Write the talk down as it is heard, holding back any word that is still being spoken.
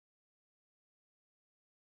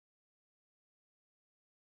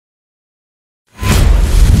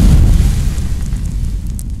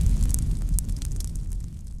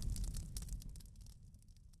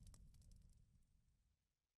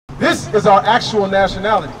This is our actual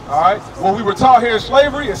nationality, all right? What we were taught here in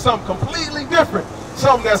slavery is something completely different.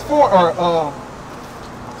 Something that's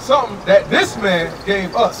something that this man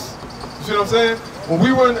gave us. You see what I'm saying? When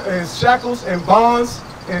we were in shackles and bonds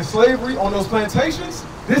and slavery on those plantations,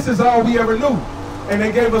 this is all we ever knew. And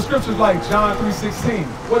they gave us scriptures like John 3:16.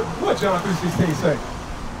 What John 3:16 say?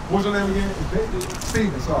 What's your name again?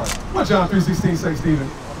 Stephen, sorry. What John 3:16 say, Stephen?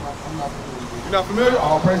 You're not familiar?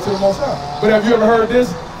 All praise to the Most High. But have you ever heard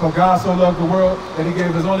this? For God so loved the world that he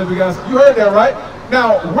gave his only begotten Son. You heard that, right?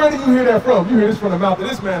 Now, where do you hear that from? You hear this from the mouth of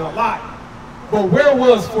this man a lot. But where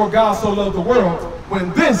was for God so loved the world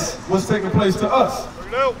when this was taking place to us?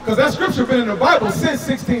 Because that scripture been in the Bible since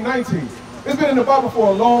 1619. It's been in the Bible for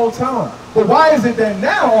a long time. But why is it that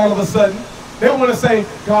now all of a sudden they want to say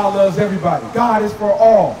God loves everybody? God is for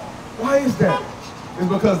all. Why is that? It's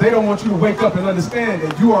because they don't want you to wake up and understand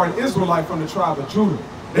that you are an Israelite from the tribe of Judah.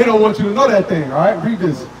 They don't want you to know that thing, all right? Read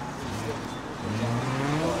this.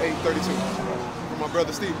 8:32 from my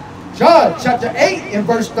brother Stephen. John chapter 8 and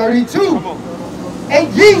verse 32. Come on. And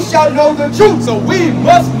ye shall know the truth. So we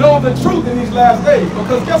must know the truth in these last days,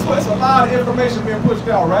 because guess what? It's a lot of information being pushed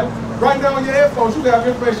out, right? Right now on your headphones, you have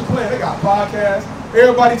information playing. They got podcasts,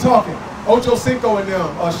 everybody talking. Ocho Cinco and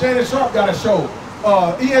them. Shannon Sharp got a show.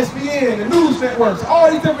 ESPN, the news networks, all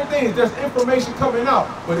these different things. There's information coming out,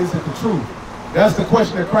 but is it the truth? That's the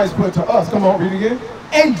question that Christ put to us. Come on, read it again.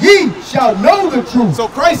 And ye shall know the truth. So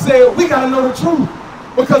Christ said we got to know the truth,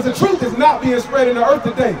 because the truth is not being spread in the earth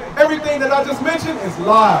today. Everything that I just mentioned is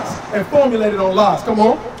lies and formulated on lies. Come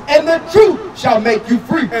on. And the truth shall make you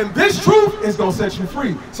free. And this truth is going to set you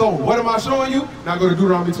free. So what am I showing you? Now go to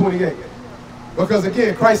Deuteronomy 28. Because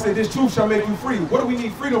again, Christ said this truth shall make you free. What do we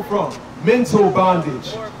need freedom from? Mental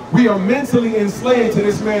bondage. We are mentally enslaved to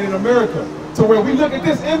this man in America. To where we look at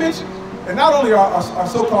this image, and not only our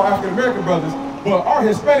so-called African-American brothers, but our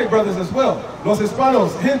Hispanic brothers as well. Los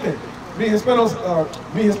Hispanos, gente. Mi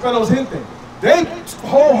Hispanos, gente. They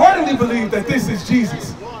wholeheartedly believe that this is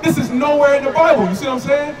Jesus. This is nowhere in the Bible. You see what I'm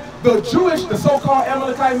saying? The so-called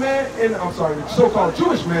Amalekite man, the so-called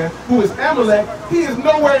Jewish man, who is Amalek, he is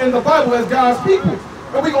nowhere in the Bible as God's people.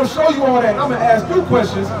 And we're going to show you all that. And I'm going to ask you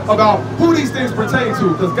questions about who these things pertain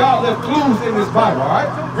to, because God left clues in this Bible, all right?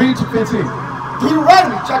 Read to 15.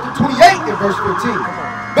 Deuteronomy chapter 28 and verse 15.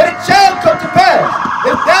 But it shall come to pass,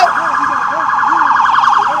 if thou...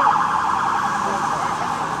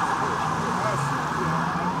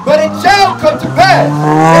 But it shall come to pass, if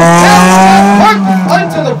thou hearken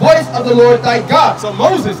unto the voice of the Lord thy God. So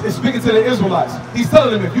Moses is speaking to the Israelites. He's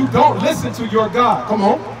telling them, if you don't listen to your God, come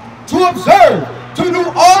on, to observe, to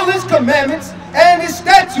do all his commandments and his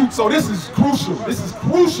statutes. So this is crucial. This is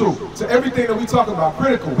crucial to everything that we talk about.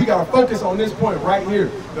 Critical. We got to focus on this point right here.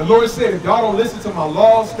 The Lord said, if y'all don't listen to my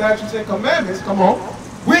laws, statutes, and commandments, come on,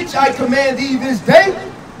 which I command thee this day,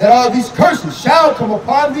 that all these curses shall come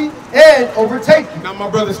upon thee and overtake thee. Now, my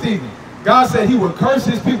brother Stephen, God said he would curse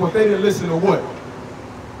his people if they didn't listen to what?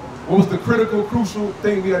 What was the critical, crucial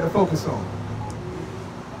thing we had to focus on?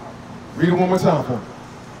 Read it one more time for me.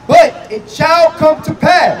 But it shall come to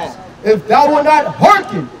pass, if thou wilt not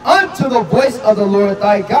hearken unto the voice of the Lord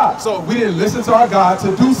thy God. So if we didn't listen to our God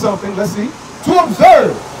to do something, let's see. To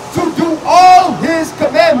observe, to do all his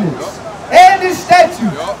commandments and his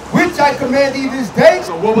statutes, which I command thee this day.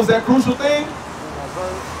 So what was that crucial thing?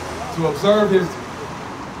 To observe his...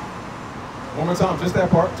 One more time, just that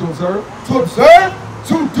part. To observe. To observe,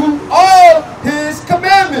 to do all his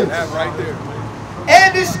commandments. That right there.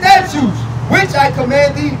 And his statutes, which I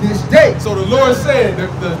command thee this day. So the Lord said,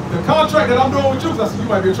 the contract that I'm doing with you, I said, you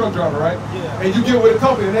might be a truck driver, right? Yeah. And you get with a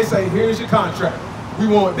company and they say, here's your contract. We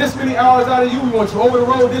want this many hours out of you. We want you over the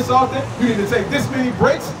road this often. You need to take this many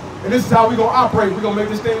breaks. And this is how we're going to operate. We're going to make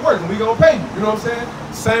this thing work. And we're going to pay you. You know what I'm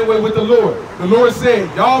saying? Same way with the Lord. The Lord said,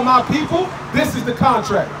 y'all my people, this is the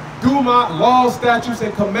contract. Do my laws, statutes,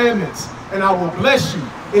 and commandments, and I will bless you.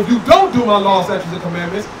 If you don't do my laws, statutes, and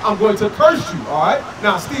commandments, I'm going to curse you, all right?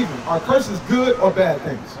 Now, Stephen, are curses good or bad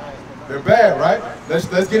things? They're bad, right? Let's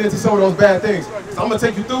get into some of those bad things. So I'm going to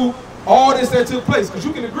take you through all this that took place, because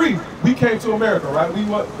you can agree, we came to America, right?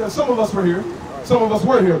 Some of us were here. Some of us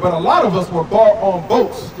were here, but a lot of us were bought on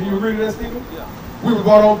boats. Can you agree to that, Stephen? Yeah. We were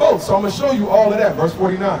bought on boats, so I'm going to show you all of that, verse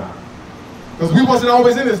 49. Because we wasn't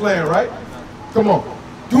always in this land, right? Come on.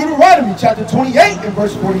 Deuteronomy chapter 28 and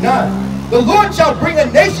verse 49. The Lord shall bring a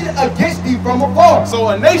nation against thee from afar. So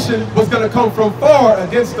a nation was going to come from far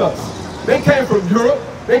against us. They came from Europe.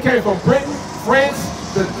 They came from Britain, France,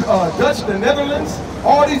 the Dutch, the Netherlands,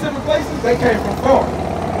 all these different places. They came from far.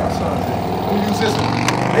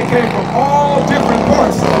 They came from all different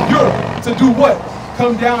parts of Europe to do what?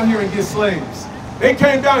 Come down here and get slaves. They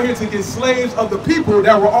came down here to get slaves of the people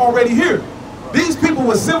that were already here. These people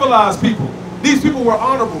were civilized people. These people were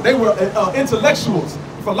honorable. They were intellectuals,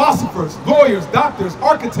 philosophers, lawyers, doctors,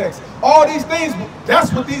 architects, all these things.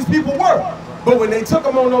 That's what these people were. But when they took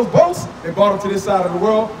them on those boats, they brought them to this side of the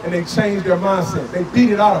world and they changed their mindset. They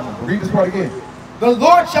beat it out of them. Read this part again. The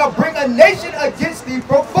Lord shall bring a nation against thee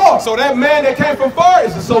from far. So that man that came from far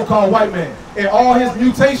is the so-called white man. And all his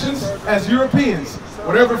mutations as Europeans,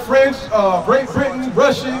 whatever French, Great Britain,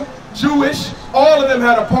 Russian, Jewish, all of them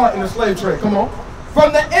had a part in the slave trade. Come on.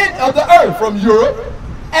 From the end of the earth. From Europe.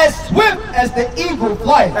 As swift as the eagle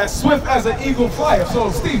flieth. As swift as an eagle flieth.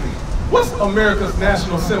 So Stevie, what's America's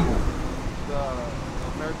national symbol?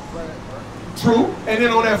 True. And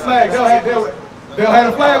then on that flag, they'll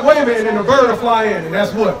have a flag waving and then the bird will fly in. And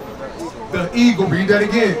that's what? The eagle. Read that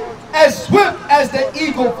again. As swift as the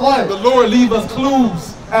eagle flies. The Lord leave us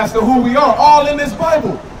clues as to who we are, all in this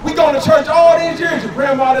Bible. We go to church all these years. Your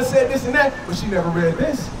grandmother said this and that, but she never read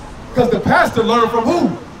this. Because the pastor learned from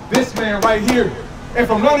who? This man right here. And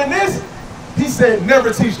from learning this, he said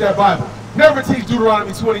never teach that Bible. Never teach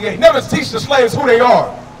Deuteronomy 28. Never teach the slaves who they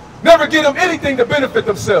are. Never give them anything to benefit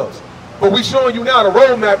themselves. But we're showing you now the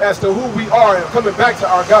roadmap as to who we are and coming back to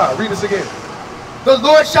our God. Read this again. The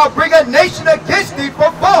Lord shall bring a nation against thee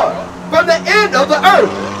from far, from the end of the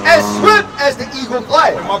earth, as swift as the eagle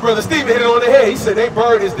flieth. And my brother Stephen hit it on the head. He said their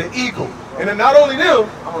bird is the eagle. And then not only them,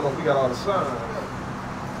 I don't know if we got all the signs.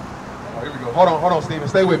 Oh, here we go. Hold on, Stephen.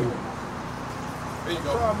 Stay with me. There you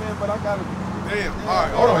go. Oh, man, but I got it. Damn. All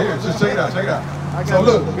right, hold on here. Just check it out, So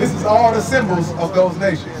look, this is all the symbols of those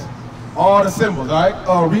nations. All the symbols,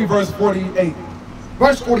 all right? Read verse 48.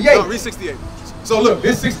 Verse 48. No, read 68. So look,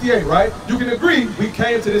 this 68, right? You can agree we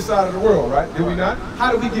came to this side of the world, right? Did we not?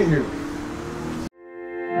 How did we get here?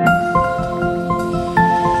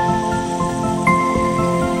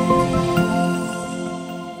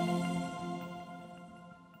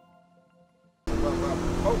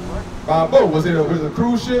 By a boat. Was it a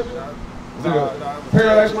cruise ship? Was it a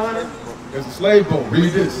parallax liner? It's a slave boat.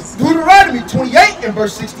 Read this. Deuteronomy 28 and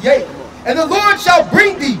verse 68. And the Lord shall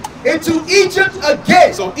bring thee into Egypt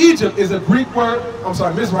again. So Egypt is a Greek word. I'm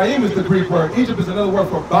sorry, Mizraim is the Greek word. Egypt is another word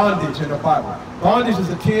for bondage in the Bible. Bondage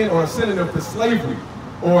is akin or a synonym for slavery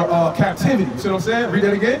or captivity. You see what I'm saying? Read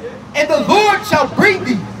that again. And the Lord shall bring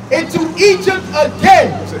thee into Egypt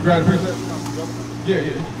again. Say, grab the preset. Yeah,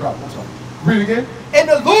 you can drop it. I'm sorry. Read it again. And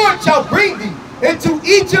the Lord shall bring thee into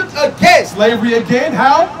Egypt again. Slavery again.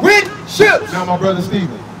 How? With ships. Now, my brother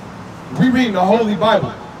Stephen, we reading the Holy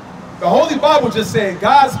Bible. The Holy Bible just said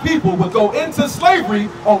God's people would go into slavery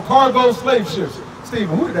on cargo slave ships.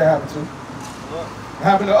 Stephen, who did that happen to? It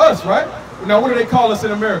happened to us, right? Now, what do they call us in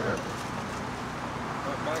America?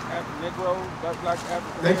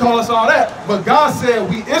 They call us all that. But God said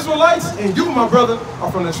we Israelites and you, my brother,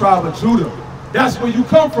 are from the tribe of Judah. That's where you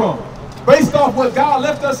come from. Based off what God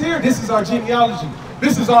left us here, this is our genealogy.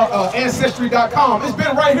 This is our Ancestry.com. It's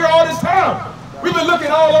been right here all this time. We've been looking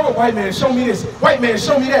all over. White man, show me this. White man,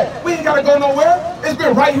 show me that. We ain't got to go nowhere. It's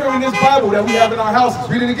been right here in this Bible that we have in our houses.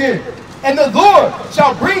 Read it again. And the Lord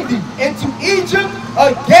shall bring thee into Egypt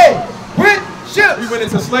again with ships. We went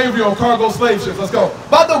into slavery on cargo slave ships. Let's go.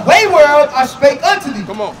 By the way whereof I spake unto thee.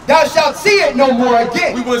 Come on. Thou shalt see it no more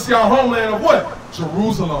again. We want to see our homeland of what?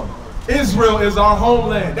 Jerusalem. Israel is our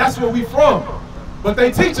homeland. That's where we from. But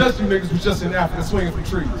they teach us, you niggas was just in Africa swinging from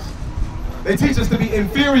trees. They teach us to be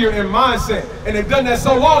inferior in mindset. And they've done that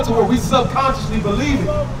so long to where we subconsciously believe it.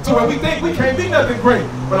 To where we think we can't be nothing great.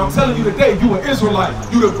 But I'm telling you today, you an Israelite.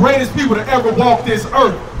 You the greatest people to ever walk this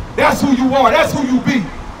earth. That's who you are. That's who you be.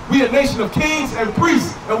 We a nation of kings and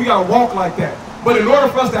priests, and we got to walk like that. But in order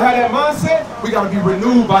for us to have that mindset, we got to be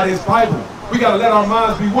renewed by this Bible. We got to let our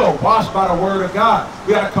minds be what? Washed by the word of God.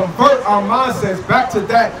 We got to convert our mindsets back to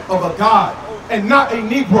that of a God and not a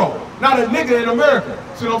Negro, not a nigga in America.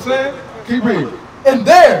 See what I'm saying? Keep reading. And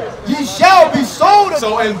there ye shall be sold.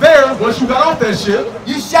 So, and there, once you got off that ship,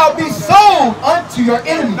 ye shall be sold unto your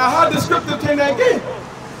enemies. Now, how descriptive can that get?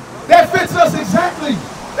 That fits us exactly.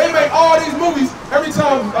 They make all these movies. Every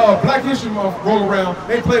time Black History Month roll around,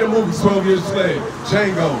 they play the movies 12 Years a Slave,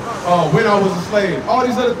 Django, When I Was a Slave, all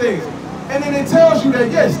these other things. And then it tells you that,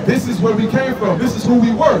 yes, this is where we came from. This is who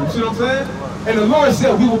we were. You see what I'm saying? And the Lord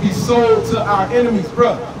said we will be sold to our enemies,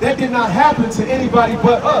 bro. That did not happen to anybody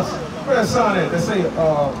but us. Where that sign at? That say,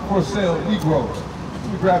 for sale, Negroes.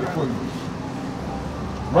 Let me grab it for you.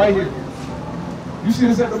 Right here. You see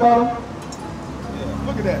this at the bottom? Yeah.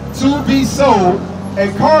 Look at that. To be sold, a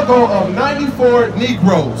cargo of 94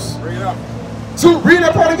 Negroes. Bring it up. To read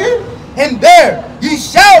that part again? And there ye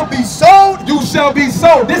shall be sold. You shall be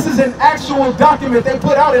sold. This is an actual document they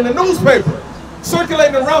put out in the newspaper.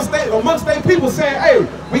 circulating around amongst their people saying, hey,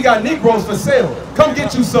 we got Negroes for sale. Come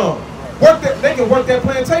get you some. They can work that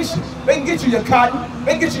plantation. They can get you your cotton.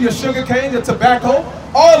 They can get you your sugar cane, your tobacco,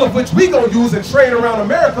 all of which we gonna use and trade around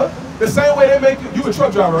America the same way they make you a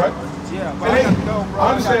truck driver, right? Yeah, but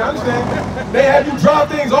I understand. They have you drive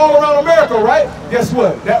things all around America, right? Guess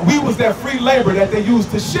what? We was that free labor that they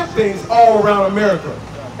used to ship things all around America.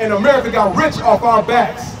 And America got rich off our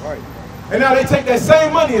backs. Right. And now they take that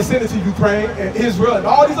same money and send it to Ukraine and Israel and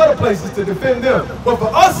all these other places to defend them. But for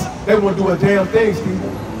us, they won't do a damn thing, Steve.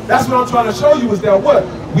 That's what I'm trying to show you is that what?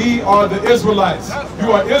 We are the Israelites.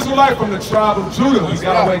 You are Israelite from the tribe of Judah. We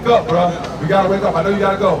gotta wake up, bro. We gotta wake up. I know you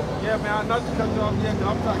gotta go. Yeah, man, I'm not to cut you off yet, because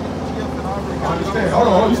I'm trying to get the gift and I already got I understand. Hold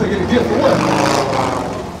on. You said get a gift for what?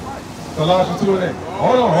 Colossians 2:8.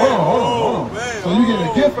 Hold on. So you getting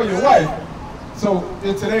a gift for your wife. So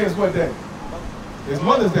today is what day? It's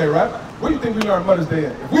Mother's Day, right? Where do you think we learned Mother's Day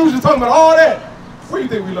at? If we was just talking about all that, where do you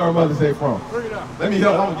think we learned Mother's Day from? Let me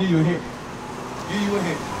help. I'm gonna give you a hint.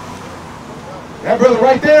 That brother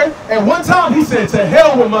right there, at one time he said, to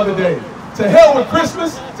hell with Mother Day, to hell with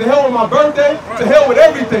Christmas, to hell with my birthday, to hell with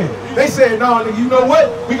everything. They said, no, nigga, you know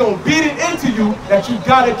what? We gonna beat it into you that you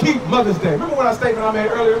gotta keep Mother's Day. Remember what I statement I made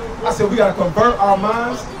earlier? I said we gotta convert our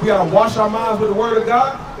minds, we gotta wash our minds with the word of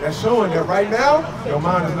God. That's showing that right now, your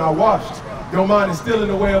mind is not washed. Your mind is still in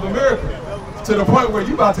the way of America. To the point where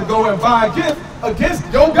you about to go and buy a gift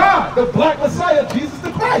against your God, the black Messiah, Jesus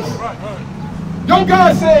the Christ. Your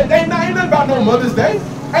God said, ain't nothing about no Mother's Day.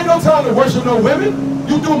 Ain't no time to worship no women.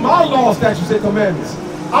 You do my laws, statutes, and commandments.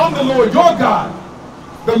 I'm the Lord, your God.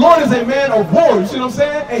 The Lord is a man of war, you see what I'm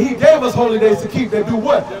saying? And he gave us holy days to keep that do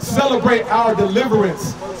what? Celebrate our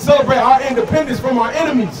deliverance. Celebrate our independence from our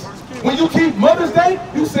enemies. When you keep Mother's Day,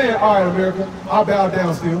 you saying, all right, America, I'll bow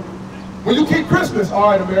down still. When you keep Christmas, all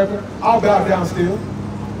right, America, I'll bow down still.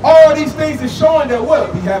 All these things is showing that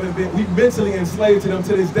what? We mentally enslaved to them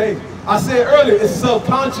to this day. I said earlier, it's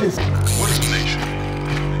subconscious. What is a nation?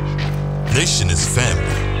 Nation is family.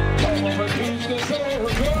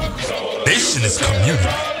 Nation is community.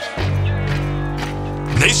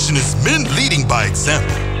 Nation is men leading by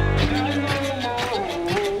example.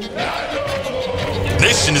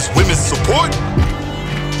 Nation is women's support.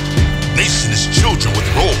 Nation is children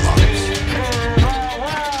with role models.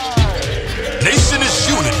 Nation is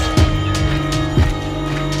unity.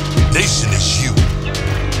 Nation is